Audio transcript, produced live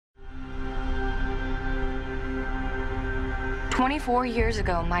24 years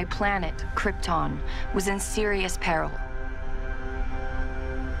ago, my planet, Krypton, was in serious peril.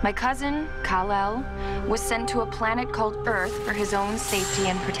 My cousin, Kal-El, was sent to a planet called Earth for his own safety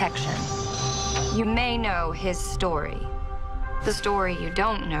and protection. You may know his story. The story you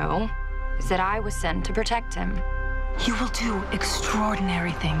don't know is that I was sent to protect him. You will do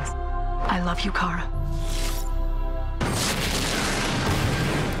extraordinary things. I love you, Kara.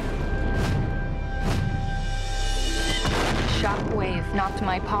 Shockwave knocked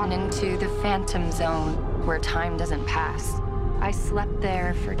my pawn into the Phantom Zone, where time doesn't pass. I slept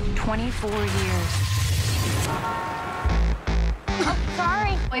there for 24 years. I'm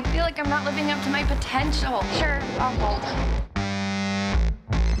sorry. I feel like I'm not living up to my potential. Sure, I'll hold.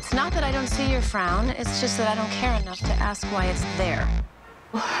 It's not that I don't see your frown, it's just that I don't care enough to ask why it's there.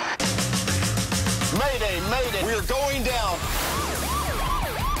 Mayday, mayday, we're going down.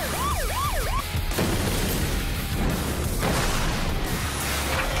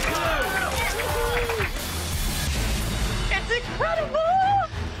 It's incredible!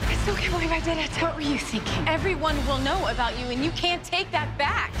 I still can't believe I did it. What were you thinking? Everyone will know about you, and you can't take that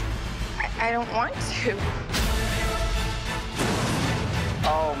back. I don't want to.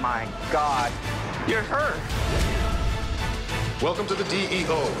 Oh my God, you're her. Welcome to the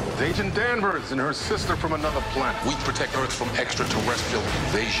DEO. Agent Danvers and her sister from another planet. We protect Earth from extraterrestrial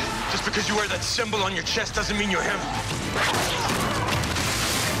invasion. Just because you wear that symbol on your chest doesn't mean you're him.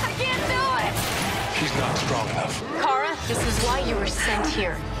 I can't do it! She's not strong enough. Kara, this is why you were sent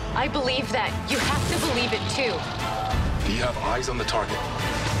here. I believe that. You have to believe it, too. Do you have eyes on the target?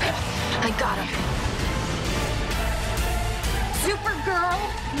 I got him. Supergirl?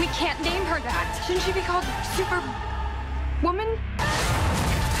 We can't name her that. Shouldn't she be called Superwoman?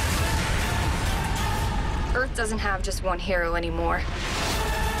 Earth doesn't have just one hero anymore.